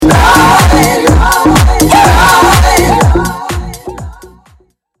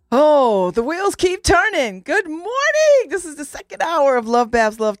keep turning. Good morning. This is the second hour of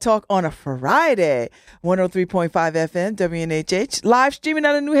LoveBabz LoveTalk on a Friday. 103.5 FM, WNHH, live streaming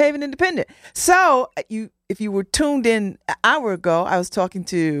out of New Haven Independent. So if you were tuned in an hour ago, I was talking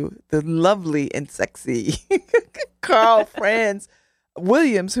to the lovely and sexy Carl Franz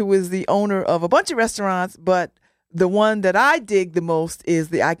Williams, who is the owner of a bunch of restaurants, but the one that I dig the most is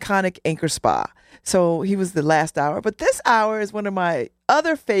the iconic Anchor Spa. So he was the last hour. But this hour is one of my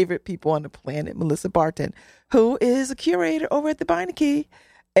other favorite people on the planet, Melissa Barrton, who is a curator over at the Beinecke.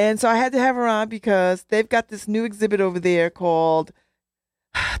 And so I had to have her on because they've got this new exhibit over there called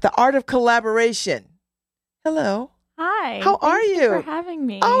The Art of Collaboration. Hello. Hi. How are you? Thanks for having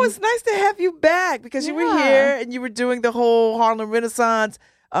me. Oh, it's nice to have you back because you were here and you were doing the whole Harlem Renaissance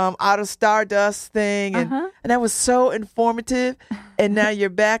Out of Stardust thing. And that was so informative. And now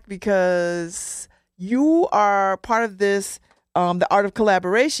you're back because you are part of this, The Art of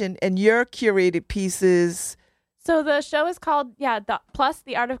Collaboration, and your curated pieces. So the show is called,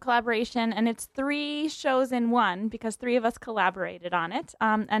 The Art of Collaboration, and it's 3 shows in one because 3 of us collaborated on it.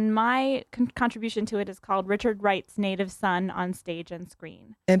 And my contribution to it is called Richard Wright's Native Son on Stage and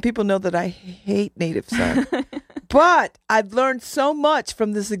Screen. And people know that I hate Native Son. But I've learned so much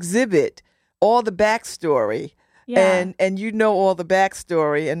from this exhibit, all the backstory. Yeah. And you know all the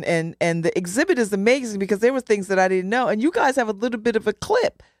backstory. And the exhibit is amazing because there were things that I didn't know. And you guys have a little bit of a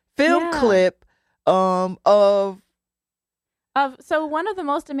film clip so one of the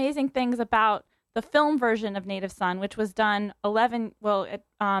most amazing things about the film version of Native Son, which was done it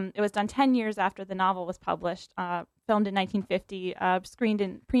was done 10 years after the novel was published, filmed in 1950,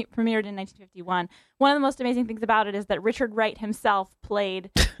 premiered in 1951. One of the most amazing things about it is that Richard Wright himself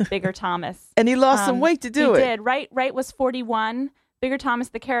played Bigger Thomas. And he lost some weight to do it. He did. Wright was 41. Bigger Thomas,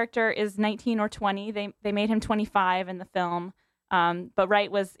 the character, is 19 or 20. They made him 25 in the film. But Wright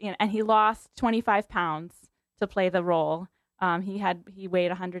was, and he lost 25 pounds to play the role. He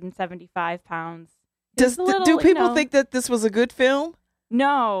weighed 175 pounds. Do people think that this was a good film?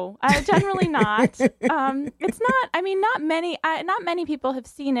 No, generally not. It's not. I mean, not many people have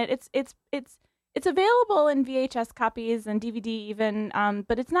seen it. It's available in VHS copies and DVD even,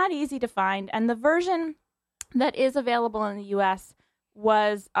 but it's not easy to find. And the version that is available in the U.S.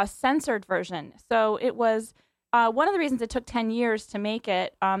 was a censored version. So it was. One of the reasons it took 10 years to make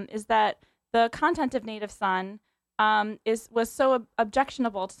it is that the content of Native Son was so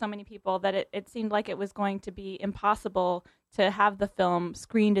objectionable to so many people that it seemed like it was going to be impossible to have the film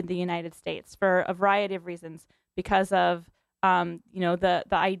screened in the United States for a variety of reasons, because of the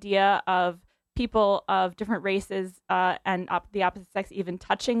idea of people of different races and the opposite sex even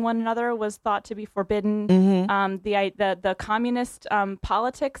touching one another was thought to be forbidden. The communist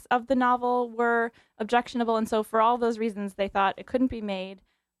politics of the novel were objectionable, and so for all those reasons, they thought it couldn't be made.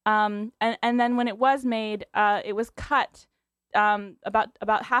 And then when it was made, it was cut.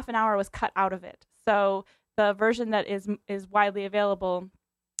 About half an hour was cut out of it. So the version that is widely available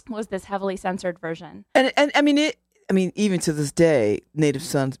was this heavily censored version. And I mean, even to this day, Native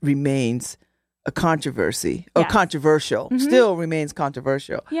Son remains a controversy or controversial. Still remains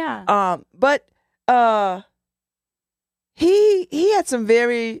controversial. Yeah. But he had some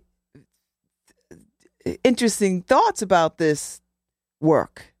very interesting thoughts about this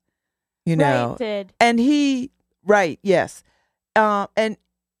work. Wright did. And yes. And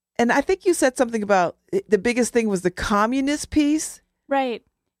I think you said something about the biggest thing was the communist piece. Right.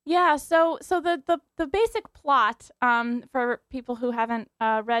 Yeah, so the basic plot for people who haven't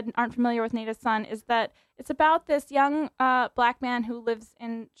read and aren't familiar with Native Son is that it's about this young black man who lives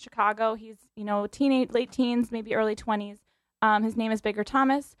in Chicago. He's late teens, maybe early 20s. His name is Bigger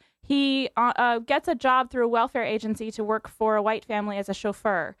Thomas. He gets a job through a welfare agency to work for a white family as a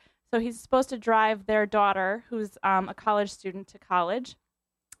chauffeur. So he's supposed to drive their daughter, who's a college student, to college,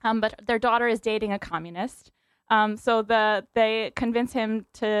 but their daughter is dating a communist. So they convince him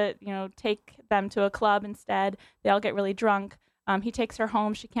to, take them to a club instead. They all get really drunk. He takes her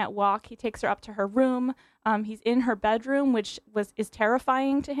home. She can't walk. He takes her up to her room. He's in her bedroom, which is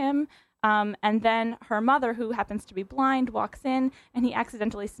terrifying to him. And then her mother, who happens to be blind, walks in, and he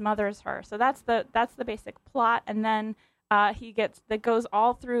accidentally smothers her. So that's the basic plot. And then that goes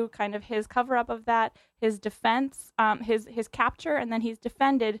all through kind of his cover up of that, his defense, his capture, and then he's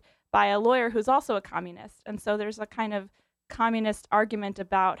defended by a lawyer who's also a communist. And so there's a kind of communist argument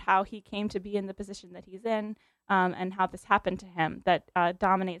about how he came to be in the position that he's in, and how this happened to him that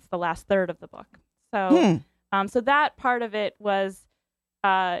dominates the last third of the book. So so that part of it was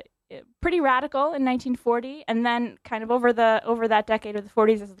pretty radical in 1940, and then kind of over that decade of the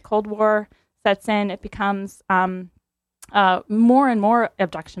 40s, as the Cold War sets in, it becomes more and more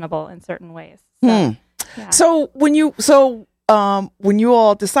objectionable in certain ways. So, yeah. So when you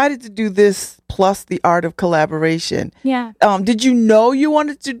all decided to do this plus the art of collaboration, did you know you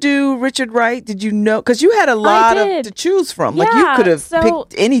wanted to do Richard Wright? Did you know? Because you had a lot to choose from. Like you could have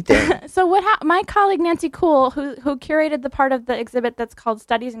picked anything. So my colleague Nancy Kuhl, who curated the part of the exhibit that's called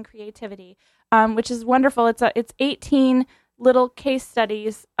Studies in Creativity, which is wonderful. It's 18 little case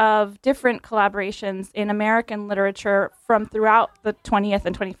studies of different collaborations in American literature from throughout the 20th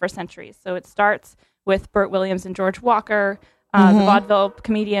and 21st centuries. So it starts with Burt Williams and George Walker, the vaudeville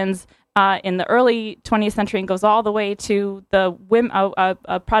comedians in the early 20th century, and goes all the way to the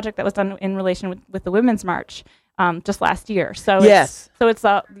a project that was done in relation with the Women's March just last year. So it's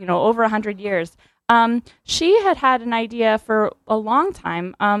over 100 years. She had an idea for a long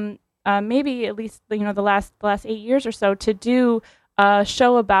time, maybe at least the last 8 years or so, to do a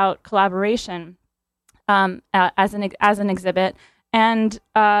show about collaboration as an exhibit. And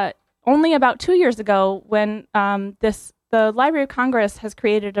only about 2 years ago, when the Library of Congress has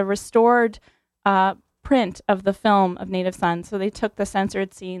created a restored print of the film of Native Son. So they took the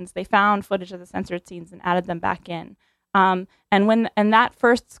censored scenes, they found footage of the censored scenes and added them back in. And that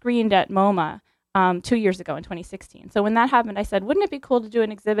first screened at MoMA 2 years ago in 2016. So when that happened, I said, wouldn't it be cool to do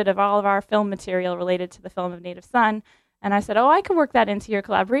an exhibit of all of our film material related to the film of Native Son? And I said, I could work that into your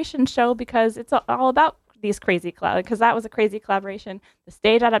collaboration show, because it's all about these crazy because that was a crazy collaboration. The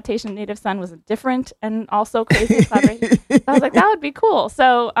stage adaptation of Native Son was a different and also crazy collaboration. So I was like, that would be cool.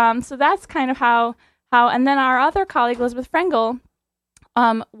 So so that's kind of how and then our other colleague Elizabeth Frengel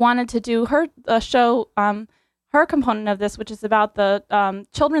wanted to do her show, her component of this, which is about the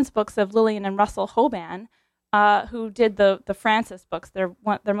children's books of Lillian and Russell Hoban, who did the Frances books. Their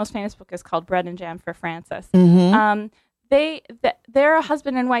most famous book is called Bread and Jam for Frances. They're a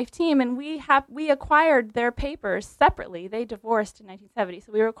husband and wife team, and we acquired their papers separately. They divorced in 1970,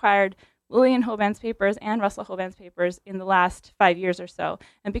 so we acquired Lillian Hoban's papers and Russell Hoban's papers in the last 5 years or so.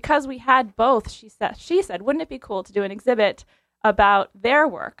 And because we had both, she said, wouldn't it be cool to do an exhibit about their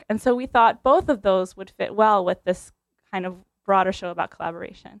work? And so we thought both of those would fit well with this kind of broader show about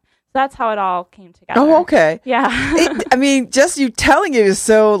collaboration. So that's how it all came together. Oh, okay. Yeah. Just you telling it is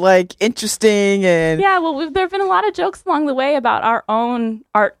so interesting. And yeah, well, there have been a lot of jokes along the way about our own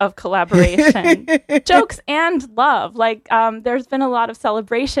art of collaboration. Jokes and love. There's been a lot of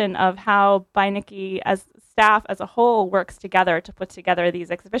celebration of how Beinecke as staff as a whole works together to put together these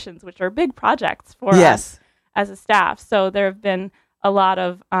exhibitions, which are big projects for us as a staff. So there's been a lot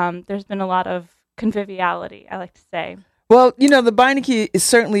of conviviality, I like to say. Well, the Beinecke is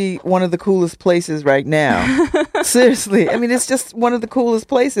certainly one of the coolest places right now. Seriously. It's just one of the coolest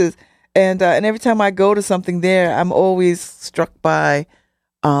places. And every time I go to something there, I'm always struck by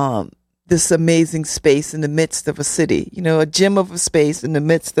this amazing space in the midst of a city, a gem of a space in the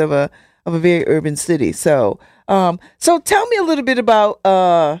midst of a very urban city. So tell me a little bit about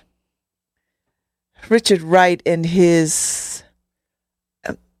Richard Wright and his...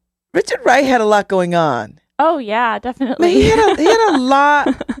 Richard Wright had a lot going on. Oh yeah, definitely. He had a lot.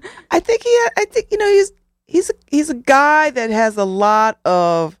 I think he's a guy that has a lot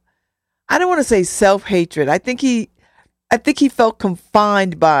of, I don't want to say self-hatred. I think he felt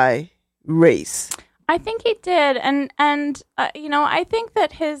confined by race. I think he did, and I think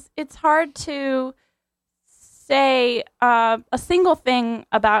that it's hard to say a single thing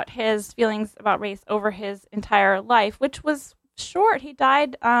about his feelings about race over his entire life, which was short. He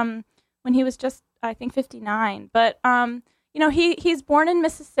died when he was just, I think, 59. But he's born in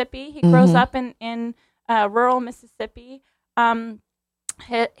Mississippi. He grows up in rural Mississippi.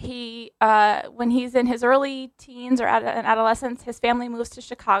 He when he's in his early teens or adolescence, his family moves to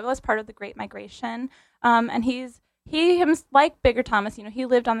Chicago as part of the Great Migration. And he like Bigger Thomas, he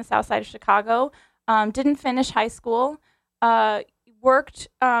lived on the south side of Chicago. Didn't finish high school. Worked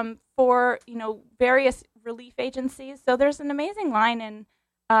for various relief agencies. So there's an amazing line in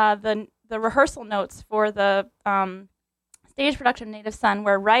the rehearsal notes for the stage production of Native Son,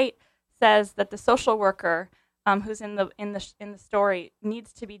 where Wright says that the social worker who's in the story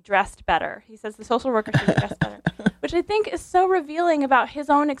needs to be dressed better. He says the social worker should be dressed better, which I think is so revealing about his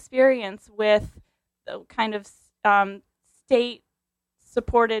own experience with the kind of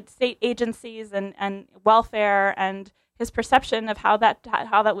state-supported state agencies and welfare, and his perception of how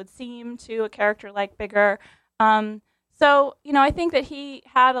that would seem to a character like Bigger. So, I think that he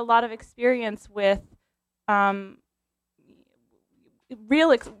had a lot of experience with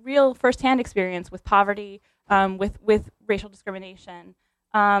real firsthand experience with poverty, with racial discrimination,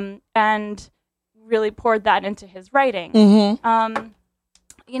 and really poured that into his writing.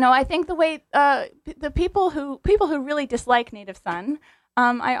 I think the way the people who really dislike Native Son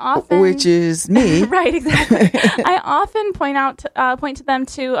I often, which is me, right? Exactly. I often point to them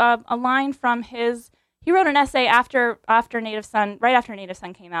to a line from his. He wrote an essay after Native Son, right after Native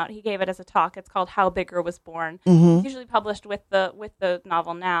Son came out. He gave it as a talk. It's called "How Bigger Was Born." It's usually published with the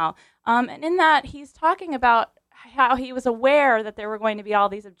novel now. And in that, he's talking about how he was aware that there were going to be all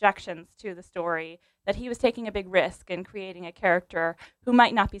these objections to the story, that he was taking a big risk in creating a character who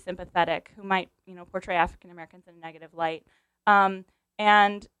might not be sympathetic, who might portray African Americans in a negative light.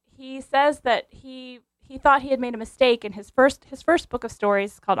 And he says that he thought he had made a mistake in his first book of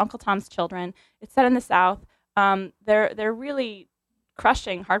stories called Uncle Tom's Children. It's set in the South. They're really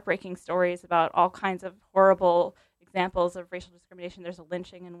crushing, heartbreaking stories about all kinds of horrible examples of racial discrimination. There's a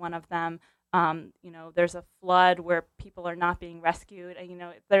lynching in one of them. There's a flood where people are not being rescued.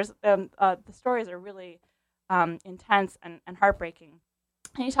 There's the stories are really intense and heartbreaking.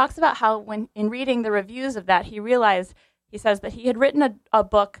 And he talks about how when in reading the reviews of that, he says that he had written a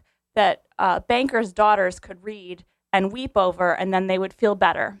book that bankers' daughters could read and weep over, and then they would feel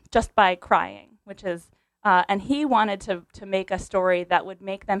better just by crying, which is, and he wanted to make a story that would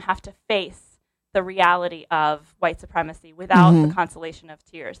make them have to face the reality of white supremacy without the consolation of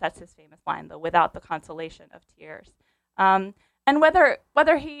tears. That's his famous line, though, without the consolation of tears. And whether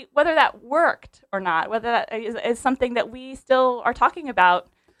that worked or not, whether that is something that we still are talking about,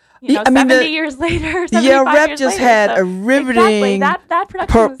 70 years later. Yeah, Rep just had a riveting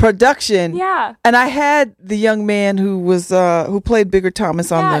production. Yeah, and I had the young man who played Bigger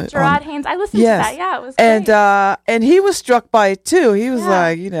Thomas on the Gerard Haynes. I listened to that. Yeah, it was great. And he was struck by it too. He was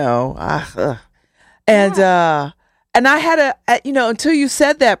like, and I had until you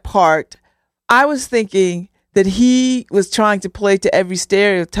said that part, I was thinking that he was trying to play to every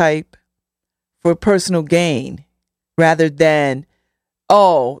stereotype for personal gain, rather than,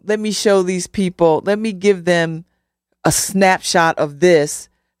 let me show these people, let me give them a snapshot of this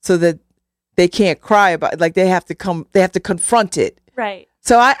so that they can't cry about it. Like they have to confront it. Right.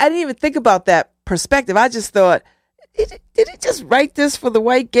 So I didn't even think about that perspective. I just thought, did he just write this for the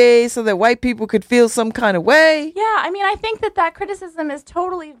white gays so that white people could feel some kind of way? Yeah, I think that criticism is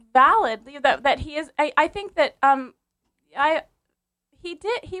totally valid. That he is. I think that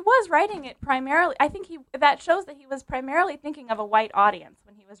he was writing it primarily. I think that shows that he was primarily thinking of a white audience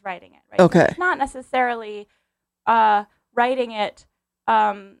when he was writing it. Right? Okay. He's not necessarily writing it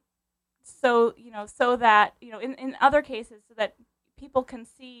so that in other cases so that people can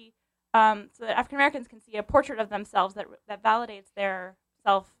see. So that African Americans can see a portrait of themselves that validates their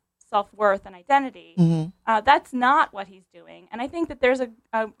self-worth and identity. Mm-hmm. That's not what he's doing, and I think that there's a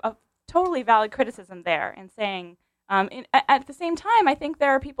totally valid criticism there in saying. At the same time, I think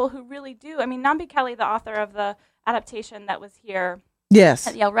there are people who really do. Nambi Kelly, the author of the adaptation that was here,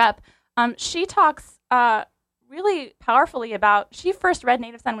 at Yale Rep, she talks really powerfully about. She first read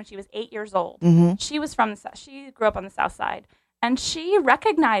Native Son when she was 8 years old. Mm-hmm. She grew up on the South Side. And she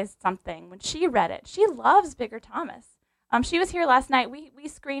recognized something when she read it. She loves Bigger Thomas. She was here last night. We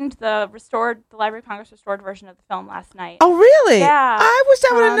screened the Library of Congress restored version of the film last night. Oh, really? Yeah. I wish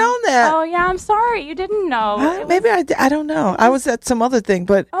I would have known that. Oh, yeah. I'm sorry. You didn't know. Maybe I don't know. I was at some other thing,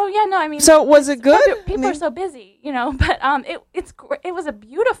 but. Oh, yeah. No, So was it good? People are so busy, but it was a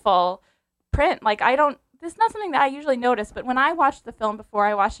beautiful print. This is not something that I usually notice, but when I watched the film before,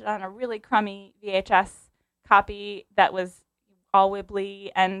 I watched it on a really crummy VHS copy that was all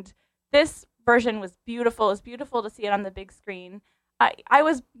wibbly, and this version was beautiful. It was beautiful to see it on the big screen. I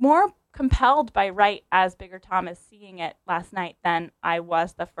was more compelled by Wright as Bigger Thomas seeing it last night than I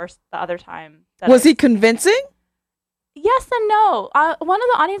was the other time. Was he convincing? Yes and no. One of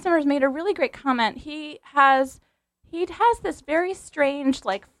the audience members made a really great comment. He has this very strange,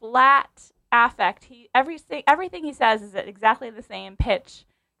 flat affect. Everything he says is at exactly the same pitch,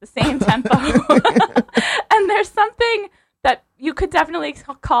 the same tempo, and there's something that you could definitely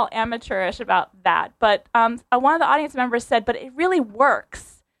call amateurish about that. But one of the audience members said, but it really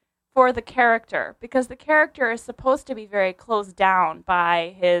works for the character, because the character is supposed to be very closed down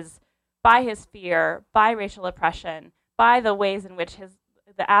by his fear, by racial oppression, by the ways in which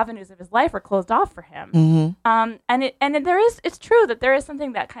the avenues of his life are closed off for him. Mm-hmm. It's true that there is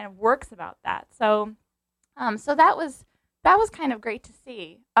something that kind of works about that. So that was kind of great to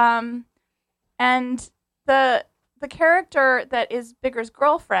see. And the character that is Bigger's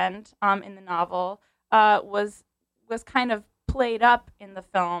girlfriend in the novel was kind of played up in the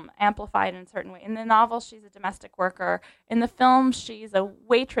film, amplified in a certain way. In the novel, she's a domestic worker. In the film, she's a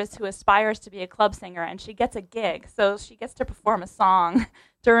waitress who aspires to be a club singer, and she gets a gig. So she gets to perform a song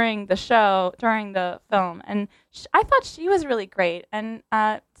during the film. And I thought she was really great. And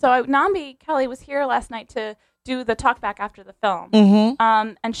so Nambi Kelly was here last night to do the talk back after the film.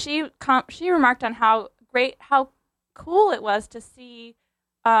 Mm-hmm. And she remarked on how cool it was to see,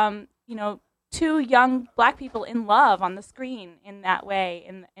 two young black people in love on the screen in that way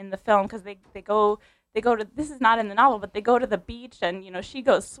in the film, because they go to, this is not in the novel, but they go to the beach, and she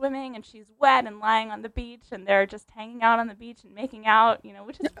goes swimming and she's wet and lying on the beach, and they're just hanging out on the beach and making out,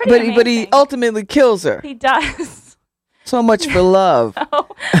 which is pretty amazing. But he ultimately kills her. He does. So much for love.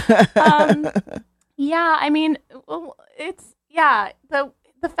 Yeah, I mean, the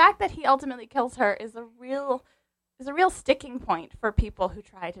fact that he ultimately kills her is a real sticking point for people who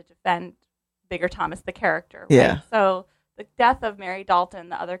try to defend Bigger Thomas, the character. Right? Yeah. So the death of Mary Dalton,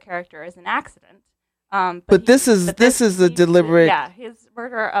 the other character, is an accident. But this is a deliberate. Yeah, his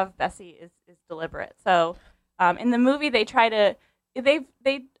murder of Bessie is deliberate. So in the movie, the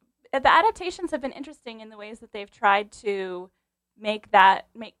adaptations have been interesting in the ways that they've tried to make that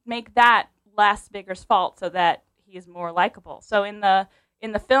less Bigger's fault, so that he is more likable. So in the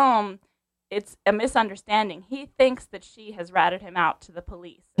film, it's a misunderstanding. He thinks that she has ratted him out to the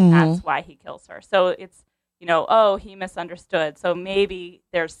police, and that's why he kills her. So it's, he misunderstood. So maybe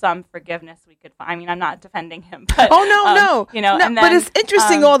there's some forgiveness we could find. I mean, I'm not defending him, but no. And then, but it's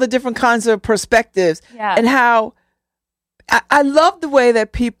interesting all the different kinds of perspectives, and how I love the way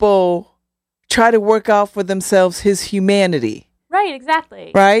that people try to work out for themselves his humanity. Right,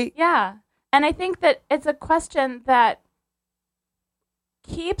 exactly. Right? Yeah. And I think that it's a question that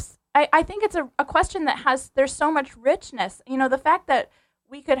keeps... I think it's a question that there's so much richness. The fact that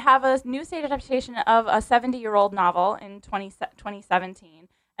we could have a new stage adaptation of a 70-year-old novel in 2017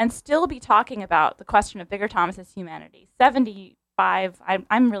 and still be talking about the question of Bigger Thomas's humanity. 75,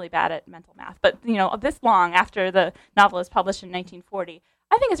 I'm really bad at mental math, but, this long after the novel is published in 1940,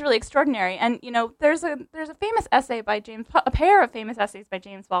 I think is really extraordinary. And, there's a famous essay by a pair of famous essays by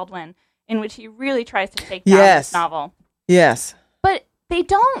James Baldwin in which he really tries to take down this novel. Yes. But they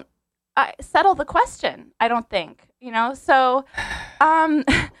don't settle the question, I don't think, so I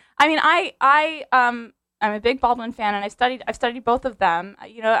mean, I'm a big Baldwin fan, and I've studied both of them.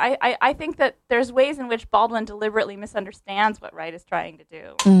 I think that there's ways in which Baldwin deliberately misunderstands what Wright is trying to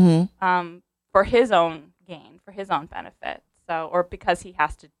do for his own gain, for his own benefit, or because he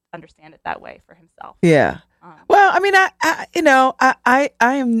has to understand it that way for himself. Yeah. Well, I mean,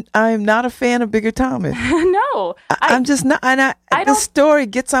 I'm not a fan of Bigger Thomas. No, I'm just not. And this story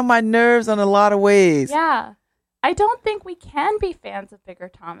gets on my nerves in a lot of ways. Yeah, I don't think we can be fans of Bigger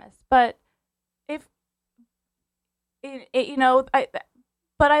Thomas, but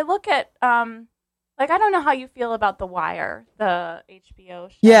but I look at I don't know how you feel about The Wire, the HBO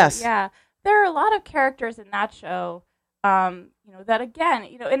show. Yes. Yeah, there are a lot of characters in that show. That again,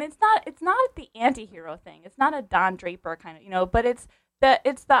 and it's not the anti-hero thing. It's not a Don Draper kind of, but it's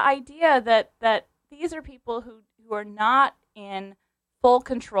the idea that these are people who are not in full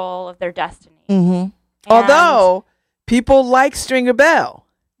control of their destiny. Mm-hmm. Although people like Stringer Bell,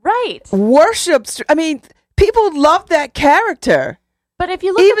 right? Worship. I mean, people love that character. But if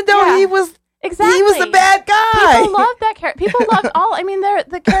you look, even though he was. Exactly. He was a bad guy. People love that character. People love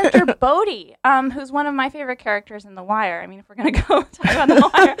the character Bodie, who's one of my favorite characters in The Wire. I mean, if we're going to go talk about The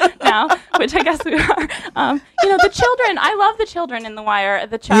Wire now, which I guess we are. The children, I love the children in The Wire,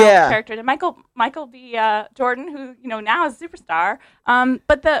 the child character. And Michael B. Jordan, who, now is a superstar.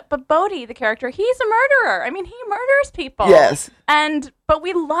 But Bodie, the character, he's a murderer. I mean, he murders people. Yes. But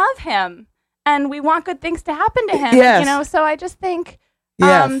we love him, and we want good things to happen to him. Yes. So I just think...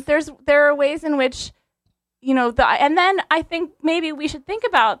 Yes. There are ways in which, and then I think maybe we should think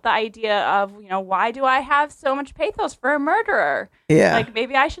about the idea of, why do I have so much pathos for a murderer? Yeah. Like,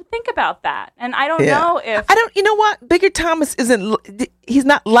 maybe I should think about that. And I don't know if... you know what? Bigger Thomas he's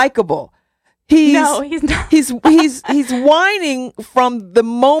not likable. No, he's not. He's whining from the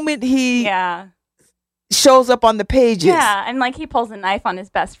moment he... Yeah. shows up on the pages. Yeah, and he pulls a knife on his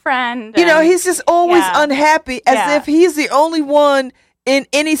best friend. He's just always unhappy, as if he's the only one in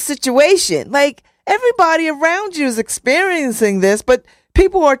any situation. Like, everybody around you is experiencing this, but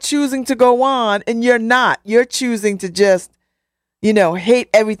people are choosing to go on, and you're not. You're choosing to just, hate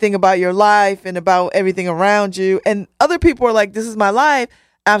everything about your life and about everything around you. And other people are like, this is my life.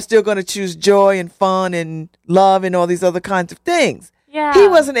 I'm still going to choose joy and fun and love and all these other kinds of things. Yeah. He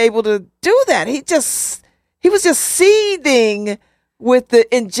wasn't able to do that. He was just seething with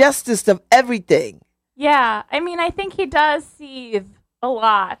the injustice of everything. Yeah, I mean, I think he does seethe a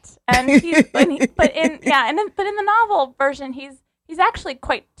lot, and but in the novel version, he's actually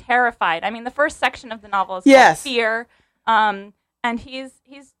quite terrified. I mean, the first section of the novel is called Fear, and he's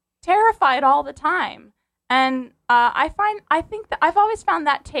terrified all the time. And I think that I've always found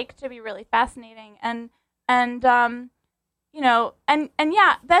that take to be really fascinating, and you know, and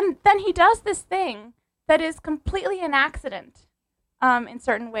yeah, then he does this thing that is completely an accident, in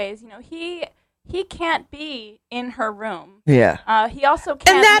certain ways. You know, he can't be in her room. Yeah. He also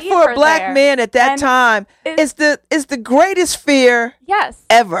can't. And that leave for her a black there. man at that time is the greatest fear. Yes.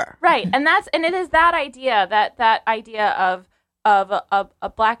 Ever. Right, and it is that idea that idea of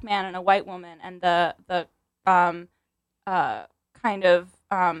a black man and a white woman, and the kind of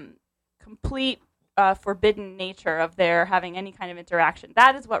complete forbidden nature of their having any kind of interaction.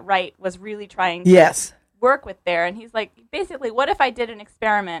 That is what Wright was really trying to work with there. And he's like, basically, what if I did an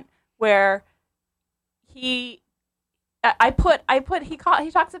experiment where he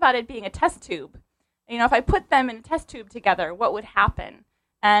talks about it being a test tube. You know, if I put them in a test tube together, what would happen?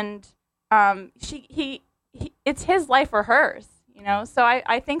 And it's his life or hers, you know. So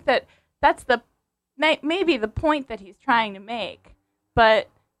I think that's maybe the point that he's trying to make. But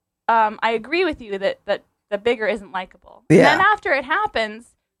I agree with you that the bigger isn't likable. Yeah. And then after it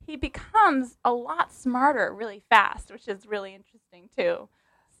happens, he becomes a lot smarter really fast, which is really interesting too.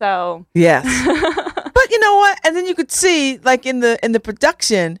 So yes. But you know what? And then you could see, like in the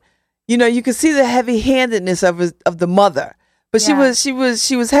production, you know, you could see the heavy-handedness of the mother. But she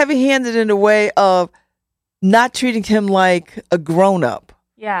was heavy-handed in a way of not treating him like a grown-up.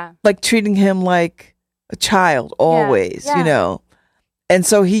 Yeah. Like treating him like a child always, you know. And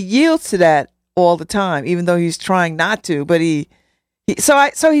so he yields to that all the time, even though he's trying not to. But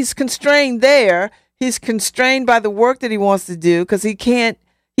so he's constrained there. He's constrained by the work that he wants to do because he can't.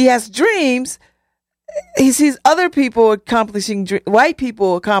 He has dreams. He sees other people white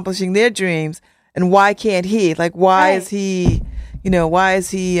people accomplishing their dreams, and why can't he? Like, why is he? You know, why is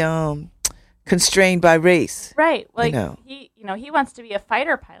he constrained by race? Right. Like he wants to be a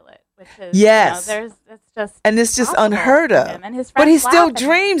fighter pilot. Which is, it's just unheard of. And his but he still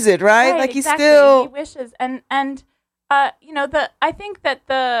dreams it, right? Like exactly. He wishes, and you know, I think that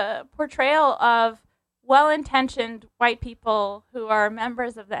the portrayal of well-intentioned white people who are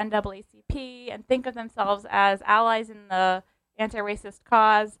members of the NAACP and think of themselves as allies in the anti-racist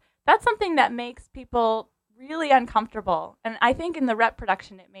cause, that's something that makes people really uncomfortable. And I think in the rep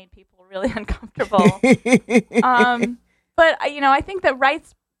production, it made people really uncomfortable. But you know, I think that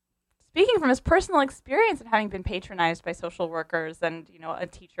Wright's speaking from his personal experience of having been patronized by social workers and, you know,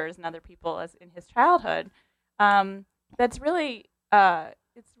 teachers and other people as in his childhood, that's really,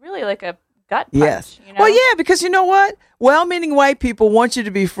 it's really like a gut punch. Yes. You know? Well, yeah, because you know what? Well-meaning white people want you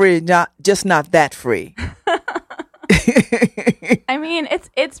to be free, not that free. I mean,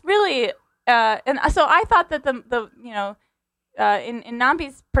 it's really, and so I thought that the you know, in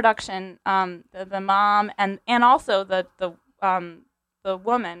Nambi's production, the mom and also the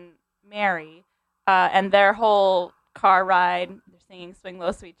woman, Mary, and their whole car ride, they're singing "Swing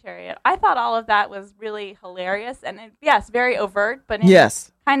Low, Sweet Chariot." I thought all of that was really hilarious and very overt, but in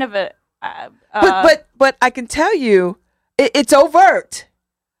kind of a. But I can tell you, it's overt.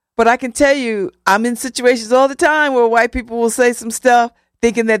 But I can tell you, I'm in situations all the time where white people will say some stuff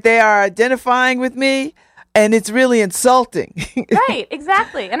thinking that they are identifying with me, and it's really insulting. Right,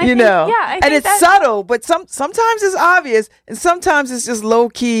 exactly. And I think it's subtle, but sometimes it's obvious, and sometimes it's just low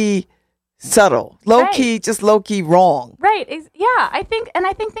key subtle, low key wrong. Right. I think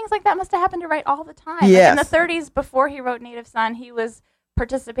things like that must have happened to Wright all the time. Yes. Like in the 1930s, before he wrote Native Son, he was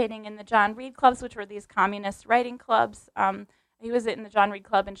participating in the John Reed clubs, which were these communist writing clubs. He was in the John Reed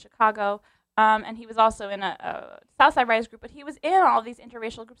Club in Chicago, and he was also in a Southside Writers group. But he was in all these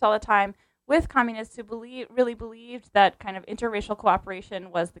interracial groups all the time with communists who really believed that kind of interracial cooperation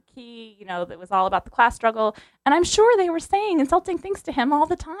was the key, you know, that was all about the class struggle. And I'm sure they were saying insulting things to him all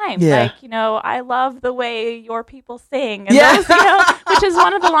the time. Yeah. Like, you know, I love the way your people sing. And those, you know, which is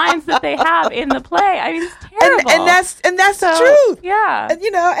one of the lines that they have in the play. I mean, it's terrible. And that's the truth. Yeah. And,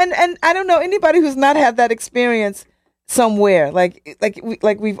 you know, and I don't know anybody who's not had that experience somewhere. Like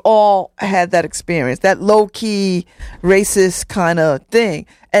we've all had that experience, that low key racist kind of thing.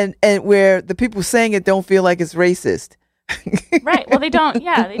 And where the people saying it don't feel like it's racist. Right. Well, they don't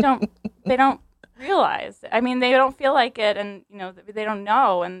realize. I mean, they don't feel like it, and you know, they don't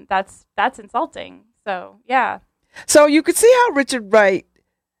know, and that's insulting. So, yeah. So you could see how Richard Wright,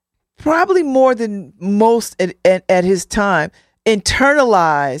 probably more than most at his time,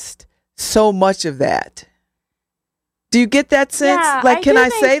 internalized so much of that. Do you get that sense? Yeah, like, can I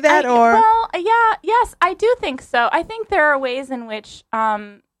say that? Yes, I do think so. I think there are ways in which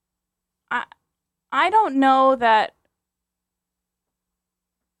I don't know that.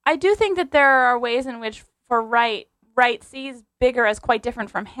 I do think that there are ways in which, for Wright sees bigger as quite different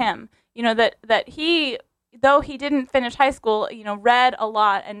from him. You know, that he, though he didn't finish high school, you know, read a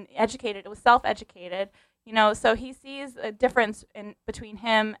lot and was self-educated. So he sees a difference between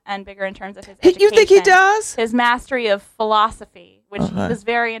him and Bigger in terms of his education. You think he does? His mastery of philosophy, which he was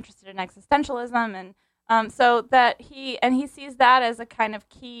very interested in existentialism, and so that he sees that as a kind of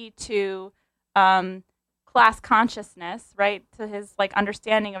key to class consciousness, right? To his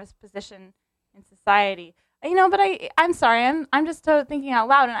understanding of his position in society. But I'm sorry, I'm just thinking out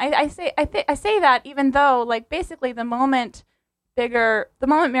loud, and I say that even though basically the moment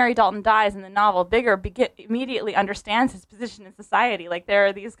Mary Dalton dies in the novel, Bigger immediately understands his position in society. There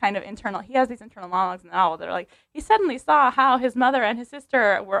are these kind of he has these internal monologues in the novel that are he suddenly saw how his mother and his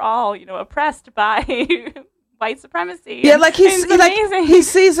sister were all, oppressed by white supremacy. Yeah, he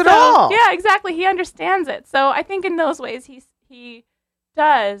sees it all. Yeah, exactly. He understands it. So I think in those ways he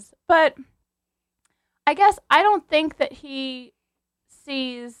does. But I guess I don't think that he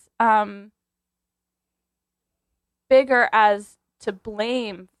sees Bigger as to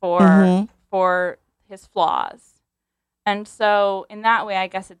blame for his flaws, and so in that way, I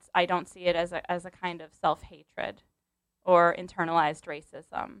guess I don't see it as a kind of self-hatred or internalized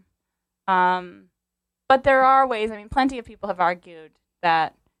racism. But there are ways. Plenty of people have argued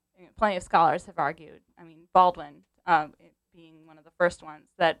that. Plenty of scholars have argued. Baldwin being one of the first ones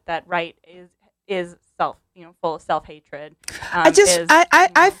that Wright is full of self-hatred.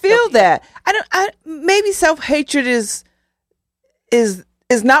 I feel that. Maybe self-hatred is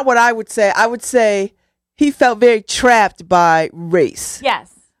not what I would say. I would say he felt very trapped by race.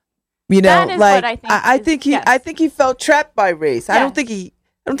 Yes. That is what I think. I think he felt trapped by race. Yes. I don't think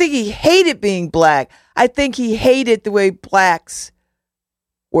he hated being black. I think he hated the way blacks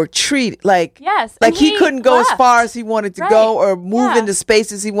were treated. Yes. He couldn't go as far as he wanted to go or move into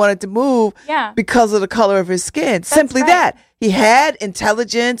spaces he wanted to move because of the color of his skin. Simply that. He had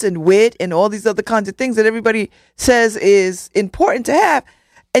intelligence and wit and all these other kinds of things that everybody says is important to have.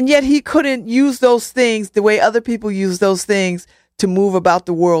 And yet he couldn't use those things the way other people use those things to move about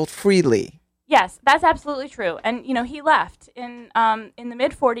the world freely. Yes, that's absolutely true. And, he left. In the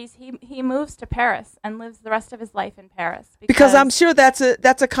mid-40s, he moves to Paris and lives the rest of his life in Paris. Because I'm sure that's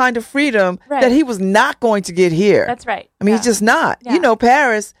a kind of freedom that he was not going to get here. That's right. He's just not. Yeah.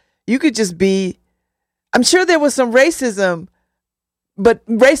 Paris, you could just be... I'm sure there was some racism, but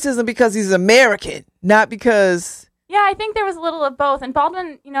racism because he's American, not because... Yeah, I think there was a little of both. And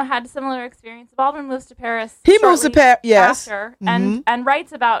Baldwin, had a similar experience. Baldwin moves to Paris. He moves to Paris, yes. After, and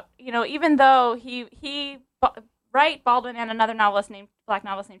writes about, even though Baldwin and another black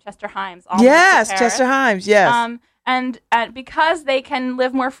novelist named Chester Himes. Yes, Chester Himes, yes. And because they can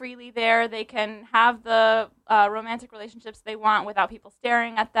live more freely there, they can have the romantic relationships they want without people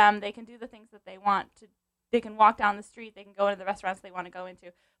staring at them. They can do the things that they want to. They can walk down the street. They can go into the restaurants they want to go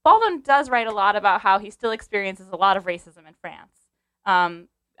into. Baldwin does write a lot about how he still experiences a lot of racism in France,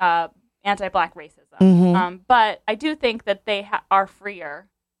 anti-black racism. But I do think that they are freer.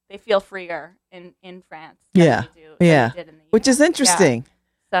 They feel freer in France than they did in the Which is interesting.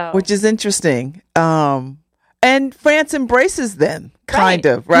 Yeah. Which is interesting. And France embraces them, kind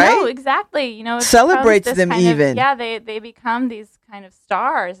of, right? No, exactly. It celebrates them even. They become these kind of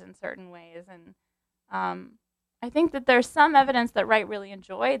stars in certain ways, and I think that there's some evidence that Wright really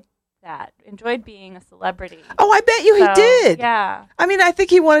enjoyed being a celebrity. Oh, I bet you he did. Yeah. I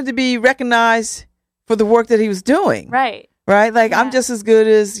think he wanted to be recognized for the work that he was doing. Right. Right? I'm just as good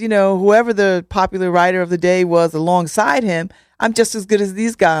as, whoever the popular writer of the day was alongside him. I'm just as good as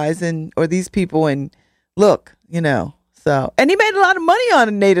these guys or these people. And look, so. And he made a lot of money on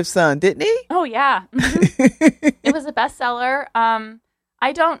A Native Son, didn't he? Oh, yeah. It was a bestseller.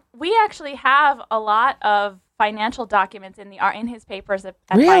 We actually have a lot of financial documents in his papers at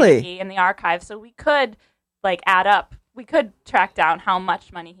Beinecke in the archive, so we could add up. We could track down how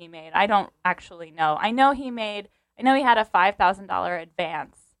much money he made. I don't actually know. I know he had a $5,000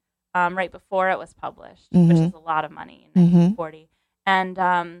 advance right before it was published, which is a lot of money in 1940,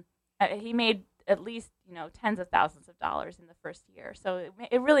 and he made at least tens of thousands of dollars in the first year. So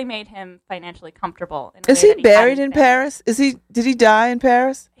it really made him financially comfortable. Is he buried in Paris? Did he die in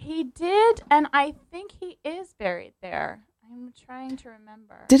Paris? He did, and I think he is buried there. I'm trying to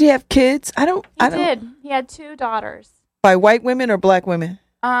remember. Did he have kids? He did. He had 2 daughters. By white women or black women?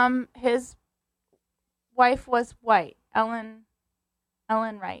 His wife was white, Ellen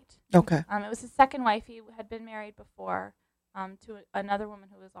Wright. Okay. It was his second wife. He had been married before to another woman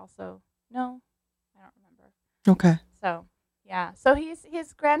who was also I don't remember. Okay. So, yeah. So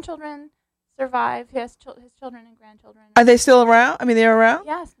his grandchildren survive. His children and grandchildren. Are they still around? They're around?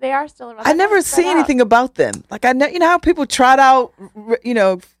 Yes, they are still around. I never see anything about them. How people trot out,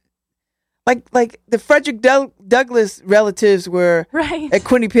 like the Frederick Douglass relatives were Right. at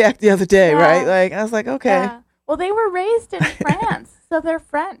Quinnipiac the other day, Yeah. right? Like I was like, okay, Yeah. Well, they were raised in France, so they're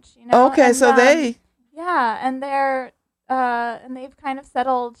French, you know. okay, and, so they, yeah, and they're and they've kind of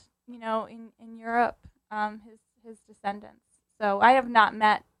settled, you know, in Europe, his descendants. So I have not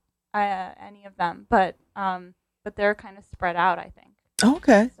met any of them, but they're kind of spread out, I think.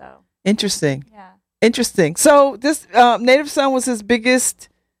 okay, So interesting. yeah. Interesting. So this Native Son was his biggest.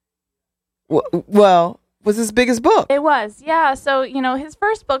 Well, was his biggest book. It was, yeah. So you know, his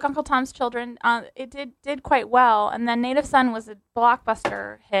first book, Uncle Tom's Children, it did quite well, and then Native Son was a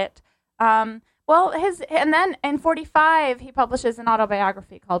blockbuster hit. And then in '45 he publishes an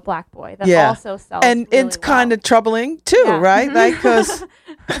autobiography called Black Boy that also sells. And really it's kind well. of troubling too, Yeah. right? Like because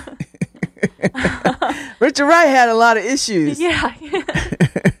Richard Wright had a lot of issues. Yeah.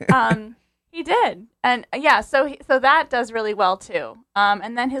 He did, and so that does really well too.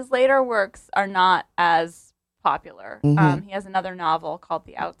 And then his later works are not as popular. Mm-hmm. He has another novel called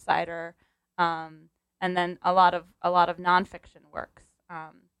The Outsider, and then a lot of nonfiction works.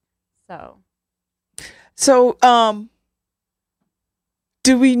 So,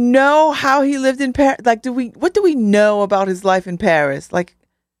 do we know how he lived in Paris? Like, what do we know about his life in Paris? Like,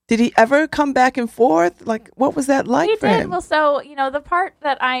 did he ever come back and forth? Like, what was that like for him? He did. Well, so, you know, the part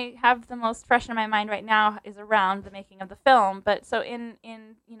that I have the most fresh in my mind right now is around the making of the film. But so in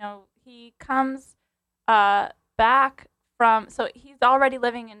you know, he comes back from, so he's already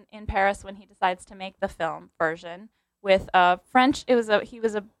living in Paris when he decides to make the film version with a French, he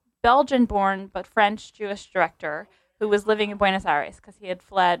was a Belgian-born but French Jewish director who was living in Buenos Aires because he had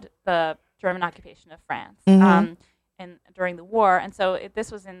fled the German occupation of France. Mm-hmm. During the war, and so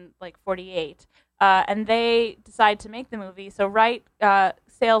this was in like '48, and they decide to make the movie. So Wright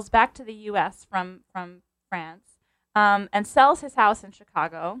sails back to the U.S. from France, and sells his house in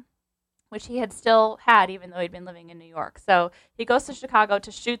Chicago, which he had still had even though he'd been living in New York. So he goes to Chicago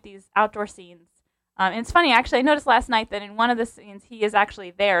to shoot these outdoor scenes. And it's funny, actually, I noticed last night that in one of the scenes he is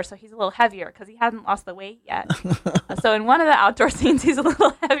actually there, so he's a little heavier because he hasn't lost the weight yet. So in one of the outdoor scenes, he's a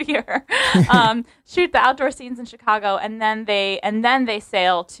little heavier. Shoot the outdoor scenes in Chicago, and then they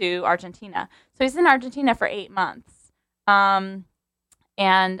sail to Argentina. So he's in Argentina for 8 months, and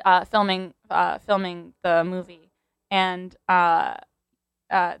filming the movie, and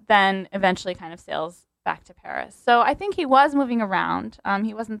then eventually kind of sails back to Paris. So I think he was moving around.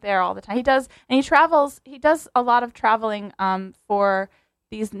 He wasn't there all the time. He does a lot of traveling for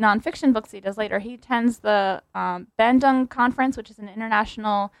these nonfiction books he does later. He attends the Bandung Conference, which is an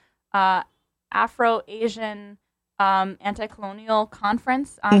international Afro-Asian anti-colonial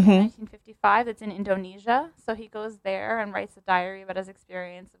conference in 1955 that's in Indonesia. So he goes there and writes a diary about his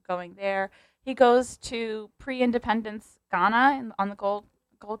experience of going there. He goes to pre-independence Ghana on the Gold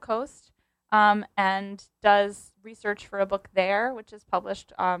Coast. And does research for a book there, which is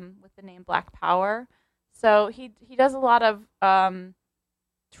published with the name Black Power. So he does a lot of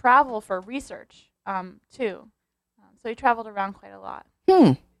travel for research too. So he traveled around quite a lot.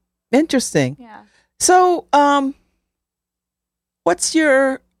 Interesting. Yeah. So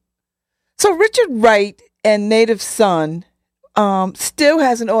so Richard Wright and Native Son still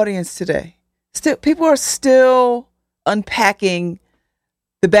has an audience today. Still, people are still unpacking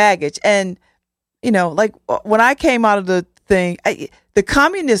the baggage. And, you know, like when I came out of the thing, the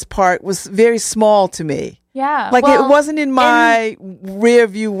communist part was very small to me. Yeah. Like it wasn't in my rear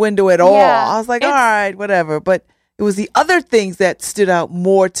view window at all. I was like, all right, whatever. But it was the other things that stood out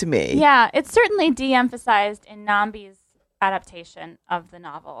more to me. Yeah, it's certainly de-emphasized in Nambi's adaptation of the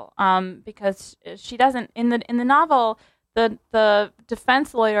novel because she doesn't, in the novel, the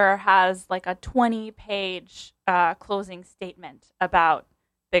defense lawyer has like a 20-page closing statement about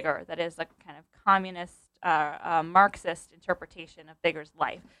Bigger that is a kind of communist, Marxist interpretation of Bigger's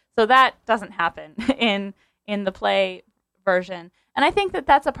life. So that doesn't happen in the play version, and I think that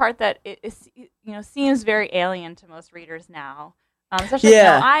that's a part that seems very alien to most readers now. Especially,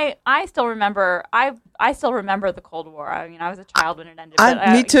 I still remember the Cold War. I mean, I was a child when it ended.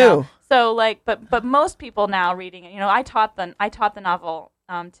 Me too. So but most people now reading it, I taught the novel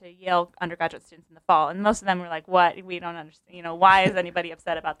to Yale undergraduate students in the fall, and most of them were like, "What? We don't understand. Why is anybody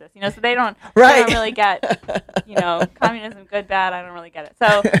upset about this? So they don't really get, communism, good, bad. I don't really get it.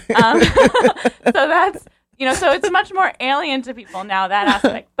 So, so that's so it's much more alien to people now, that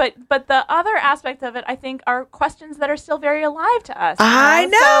aspect. But the other aspect of it, I think, are questions that are still very alive to us. I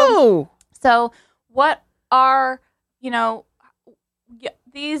know. So what are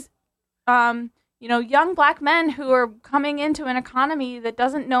these young black men who are coming into an economy that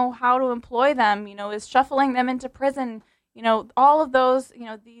doesn't know how to employ them, is shuffling them into prison, all of those,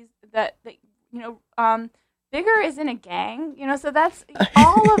 that Bigger is in a gang, so that's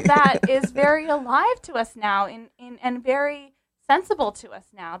all of that is very alive to us now and very sensible to us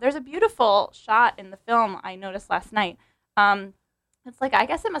now. There's a beautiful shot in the film I noticed last night. It's like, I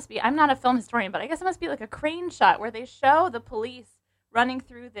guess it must be, I'm not a film historian, but I guess it must be like a crane shot where they show the police running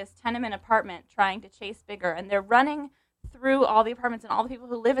through this tenement apartment trying to chase Bigger, and they're running through all the apartments, and all the people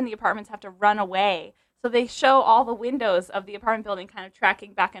who live in the apartments have to run away. So they show all the windows of the apartment building kind of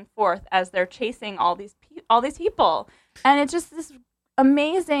tracking back and forth as they're chasing all these people. And it's just this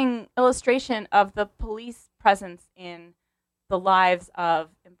amazing illustration of the police presence in the lives of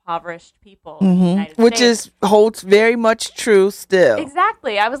impoverished people in the United States. Holds very much true still.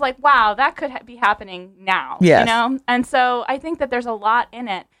 Exactly. I was like, wow, that could be happening now. Yes. And so I think that there's a lot in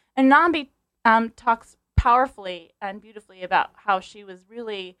it. And Nambi talks powerfully and beautifully about how she was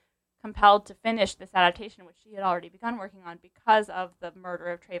really compelled to finish this adaptation, which she had already begun working on because of the murder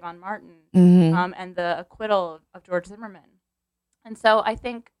of Trayvon Martin and the acquittal of George Zimmerman. And so I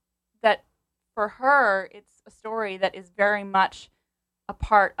think that for her, it's a story that is very much a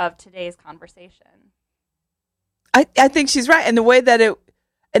part of today's conversation. I think she's right, and the way that it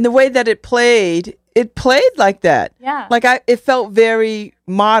played like that. Yeah, like it felt very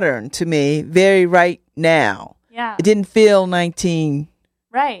modern to me, very right now. Yeah, it didn't feel 19.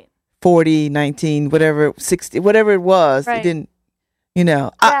 Right. 40, 19, whatever, 60, whatever it was. Right. It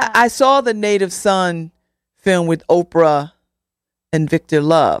didn't, I saw the Native Son film with Oprah and Victor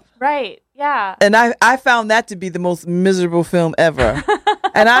Love. Right. Yeah. And I found that to be the most miserable film ever.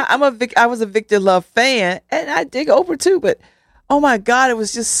 And I was a Victor Love fan, and I dig Oprah too, but oh my God, it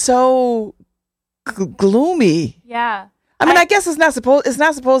was just so gloomy. Yeah. I mean, I guess it's not supposed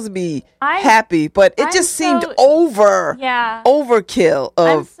to be happy, but it just seemed overkill.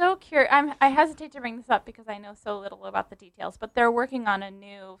 I'm so curious. I hesitate to bring this up because I know so little about the details, but they're working on a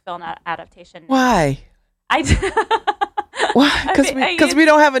new film adaptation. Why? Why? Because we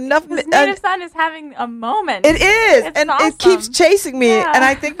don't have enough. Native Son is having a moment. It is, it's and awesome. It keeps chasing me, and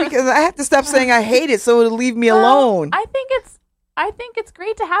I think because I have to stop saying I hate it, so it'll leave me alone. I think it's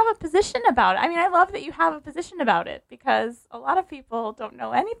great to have a position about it. I mean, I love that you have a position about it because a lot of people don't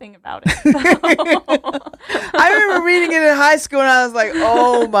know anything about it. I remember reading it in high school, and I was like,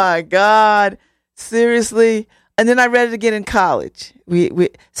 "Oh my God, seriously!" And then I read it again in college.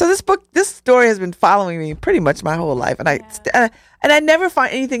 So this story has been following me pretty much my whole life, and I never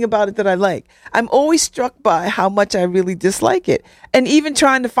find anything about it that I like. I'm always struck by how much I really dislike it, and even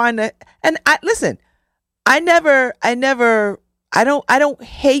trying to find I don't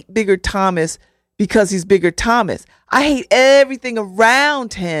hate Bigger Thomas because he's Bigger Thomas. I hate everything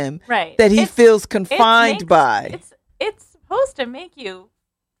around him that he feels confined by. It's supposed to make you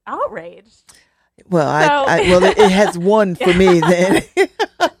outraged. Well, it has won for me then.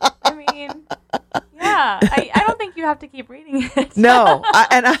 I mean, yeah, I don't think you have to keep reading it. No,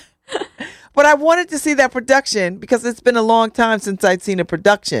 but I wanted to see that production because it's been a long time since I'd seen a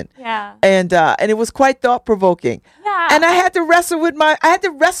production. Yeah, and it was quite thought provoking. Yeah, and I had to wrestle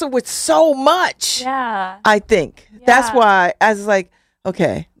with so much. Yeah, I think that's why I was like,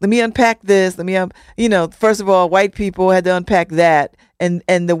 okay, let me unpack this. First of all, white people had to unpack that, and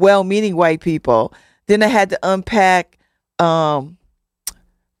the well-meaning white people. Then I had to unpack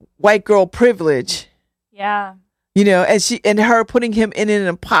white girl privilege. Yeah. And her putting him in an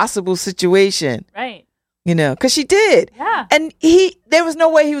impossible situation. Right. Because she did. Yeah. And there was no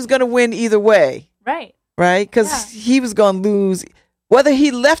way he was going to win either way. Right. Right? Because he was going to lose. Whether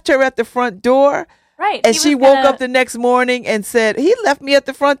he left her at the front door. Right. And she woke up the next morning and said, he left me at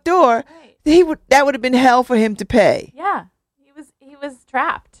the front door. Right. That would have been hell for him to pay. Yeah. He was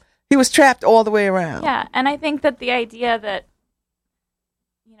trapped. He was trapped all the way around. Yeah. And I think that the idea that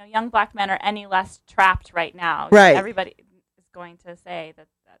young black men are any less trapped right now. Right. Everybody is going to say that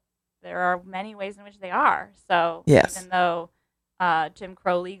there are many ways in which they are. So yes. Even though Jim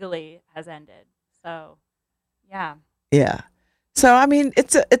Crow legally has ended. So, yeah. Yeah. So, I mean,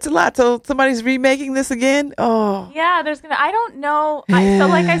 it's a lot. So somebody's remaking this again? Oh. Yeah, I don't know. So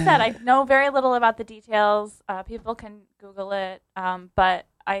like I said, I know very little about the details. People can Google it. But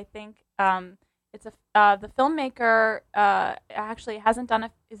I think it's the filmmaker actually hasn't done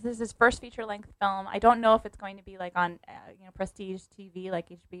this is his first feature-length film. I don't know if it's going to be like on prestige TV like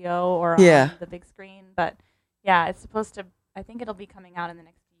HBO or on the big screen, but yeah, it's supposed to. I think it'll be coming out in the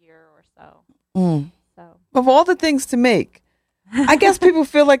next year or so. So of all the things to make, I guess people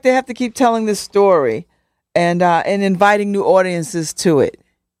feel like they have to keep telling this story and inviting new audiences to it.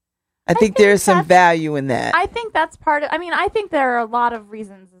 I think there's some value in that. I think that's part of. I mean, I think there are a lot of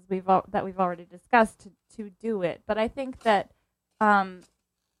reasons that we've already discussed to do it, but I think that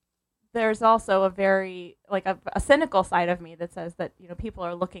there's also a very like a cynical side of me that says that people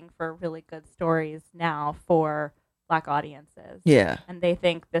are looking for really good stories now for Black audiences. Yeah, and they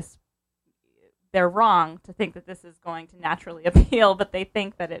think they're wrong to think that this is going to naturally appeal, but they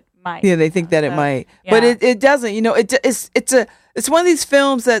think that it might. Yeah, they think that it might, but it doesn't. It's one of these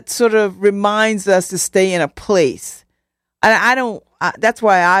films that sort of reminds us to stay in a place. And that's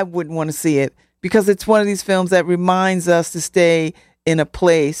why I wouldn't want to see it, because it's one of these films that reminds us to stay in a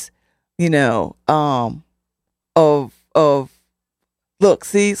place, of look,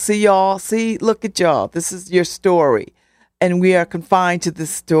 see y'all, look at y'all. This is your story, and we are confined to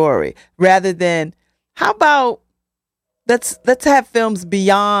this story. Rather than, how about let's have films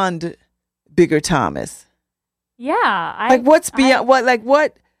beyond Bigger Thomas. Yeah, what's beyond what?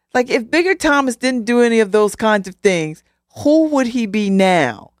 Like if Bigger Thomas didn't do any of those kinds of things, who would he be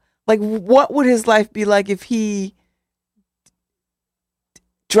now? Like, what would his life be like if he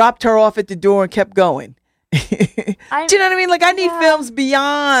dropped her off at the door and kept going? Do you know what I mean? Like, I need films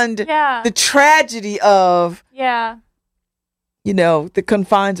beyond the tragedy of, the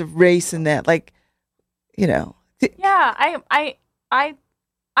confines of race and that. Like, I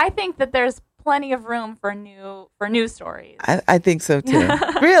think that there's plenty of room for new stories. I think so too.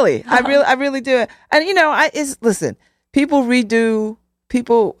 Really, I really do. And listen,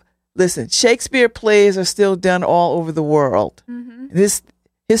 listen. Shakespeare plays are still done all over the world. Mm-hmm. His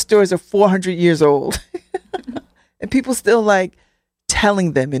stories are 400 years old, and people still like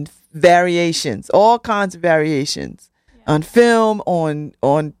telling them in variations, all kinds of variations, on film,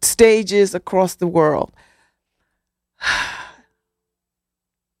 on stages across the world.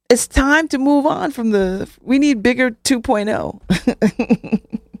 It's time to move on from we need bigger 2.0.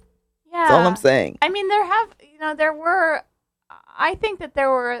 That's all I'm saying. I mean, I think that there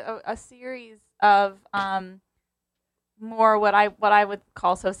were a series of more what I would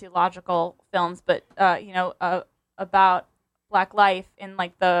call sociological films, but about Black life in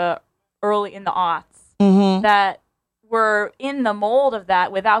like in the aughts, mm-hmm. that were in the mold of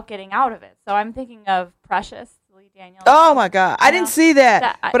that without getting out of it. So I'm thinking of Precious. Daniel. Oh my God! I didn't see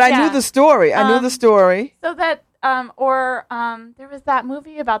that, but I knew the story. I knew the story. So that, there was that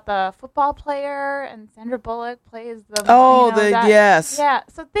movie about the football player, and Sandra Bullock plays the. Yes. Yeah.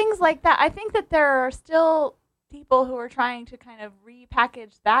 So things like that. I think that there are still people who are trying to kind of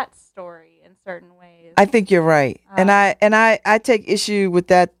repackage that story in certain ways. I think you're right, and I take issue with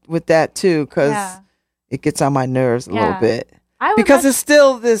that too, because it gets on my nerves a little bit, because it's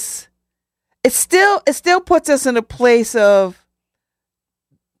still this. It still puts us in a place of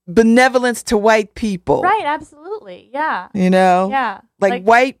benevolence to white people. Right, absolutely. Yeah. Yeah. Like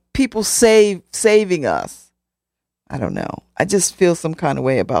white people saving us. I don't know. I just feel some kind of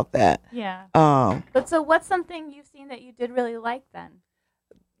way about that. Yeah. But so what's something you've seen that you did really like then?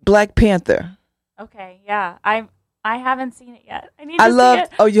 Black Panther. Okay, yeah. I haven't seen it yet. I need to see it.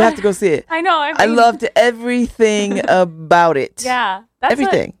 Oh, you have to go see it. I know. I loved everything about it. Yeah. That's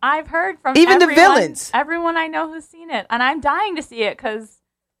everything. What I've heard from even the villains. Everyone I know who's seen it. And I'm dying to see it because...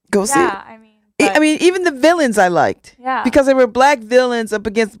 Go see it. I mean, even the villains I liked. Yeah. Because they were black villains up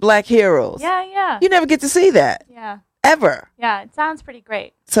against black heroes. Yeah. You never get to see that. Yeah. Ever. Yeah, it sounds pretty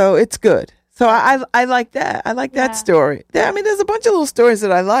great. So it's good. So I like that. I like that story. I mean, there's a bunch of little stories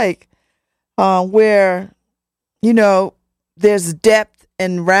that I like where, there's depth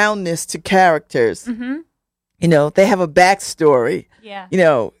and roundness to characters. Mm-hmm. They have a backstory. Yeah.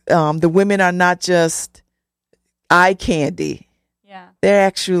 The women are not just eye candy. Yeah. They're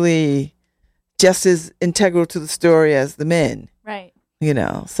actually just as integral to the story as the men. Right.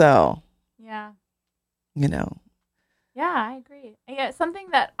 So. Yeah. Yeah, I agree. Yeah, something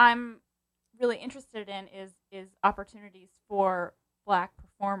that I'm really interested in is opportunities for Black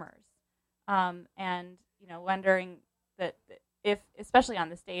performers. And, wondering that if, especially on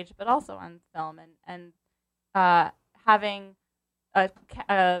the stage, but also on film, and having an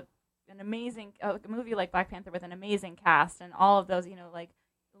amazing movie like Black Panther with an amazing cast and all of those, like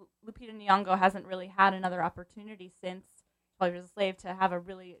Lupita Nyong'o hasn't really had another opportunity since 12 Years a Slave to have a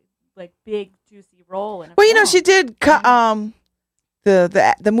really like big juicy role in a film. She did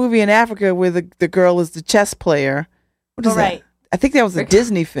the movie in Africa where the girl is the chess player. What is that? Right. I think that was a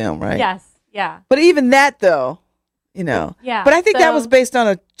Disney film, right? Yes. Yeah. But even that though, Yeah. But I think that was based on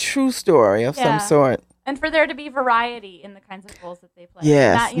a true story of some sort. And for there to be variety in the kinds of roles that they play.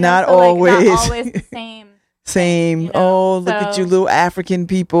 Yes, not always. Not always the same. Same. Look at you little African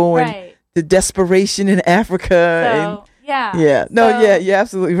people and the desperation in Africa. Yeah. No, you're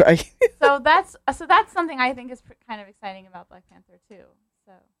absolutely right. so that's something I think is kind of exciting about Black Panther too.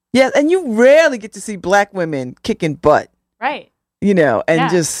 So. Yeah, and you rarely get to see Black women kicking butt. Right. and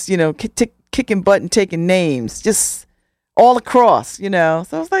just, kicking butt and taking names, just all across, So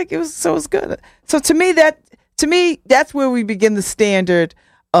it's like, it was good. So to me, that's where we begin the standard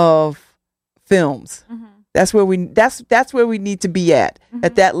of films. Mm-hmm. That's where we need to be at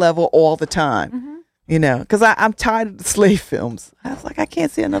that level all the time, because I'm tired of the slave films. I was like, I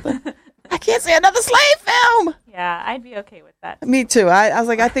can't see another slave film. Yeah, I'd be okay with that. Me too. I was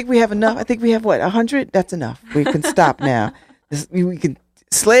like, I think we have enough. I think we have 100? That's enough. We can stop now.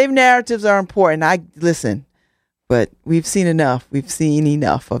 Slave narratives are important. Listen, but we've seen enough. We've seen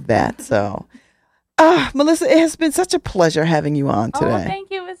enough of that. So, Melissa, it has been such a pleasure having you on today. Oh,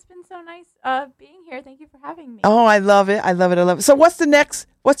 thank you. It's been so nice being here. Thank you for having me. Oh, I love it. I love it. So what's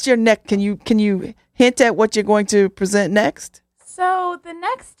your next? Can you hint at what you're going to present next? So the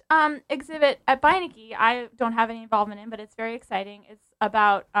next exhibit at Beinecke, I don't have any involvement in, but it's very exciting. It's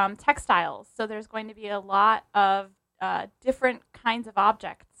about textiles. So there's going to be a lot of different kinds of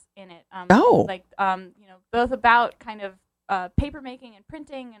objects in it. Both about kind of paper making and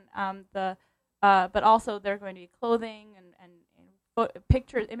printing, and but also there's going to be clothing and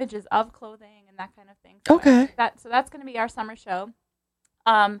pictures, images of clothing, and that kind of thing. So okay. So that's going to be our summer show.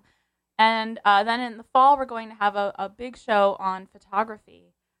 And then in the fall, we're going to have a big show on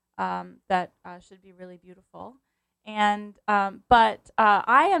photography that should be really beautiful. And but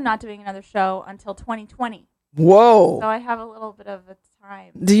I am not doing another show until 2020. Whoa! So I have a little bit of a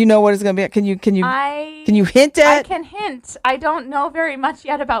time. Do you know what it's going to be? Can you hint at? I can hint. I don't know very much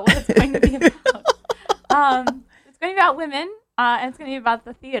yet about what it's going to be about. It's going to be about women, and it's going to be about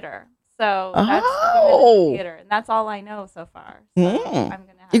the theater. So that's the theater, and that's all I know so far. So I'm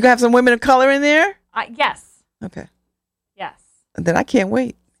gonna you gonna have some women of color in there? Yes. Okay. Yes. Then I can't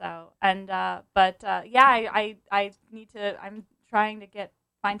wait. So I need to. I'm trying to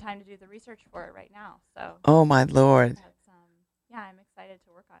find time to do the research for it right now. So. Oh my Lord. I'm excited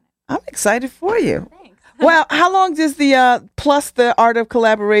to work on it. I'm excited for you. Thanks. Well, how long does the plus the Art of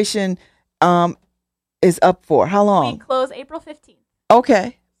Collaboration is up for? How long? We close April 15th.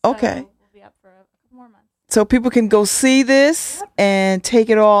 Okay. So we'll be up for a couple more months. So people can go see this and take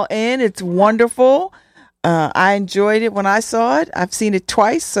it all in. It's wonderful. I enjoyed it when I saw it. I've seen it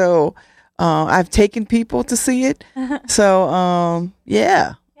twice, so I've taken people to see it. So,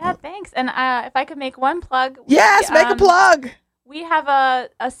 yeah. Yeah, thanks. And if I could make one plug. Yes, make a plug. We have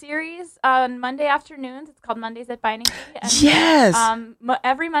a series on Monday afternoons. It's called Mondays at Beinecke. Yes.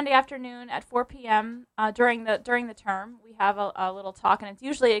 Every Monday afternoon at 4 p.m. During the term, we have a little talk, and it's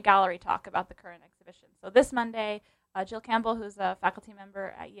usually a gallery talk about the current exhibition. So this Monday, Jill Campbell, who's a faculty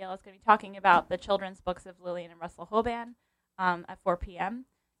member at Yale, is going to be talking about the children's books of Lillian and Russell Hoban at 4 p.m.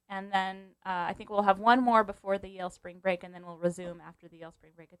 And then I think we'll have one more before the Yale spring break, and then we'll resume after the Yale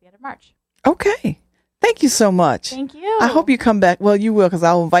spring break at the end of March. Okay. Thank you so much. Thank you. I hope you come back. Well, you will, because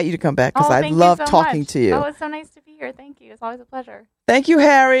I'll invite you to come back, because I love talking to you. Oh, it's so nice to be here. Thank you. It's always a pleasure. Thank you,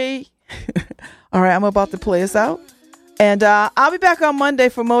 Harry. All right, I'm about to play us out. And I'll be back on Monday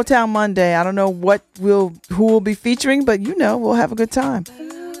for Motown Monday. I don't know who we'll be featuring, but we'll have a good time.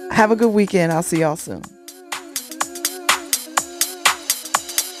 Have a good weekend. I'll see y'all soon.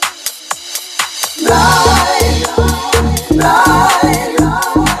 Love.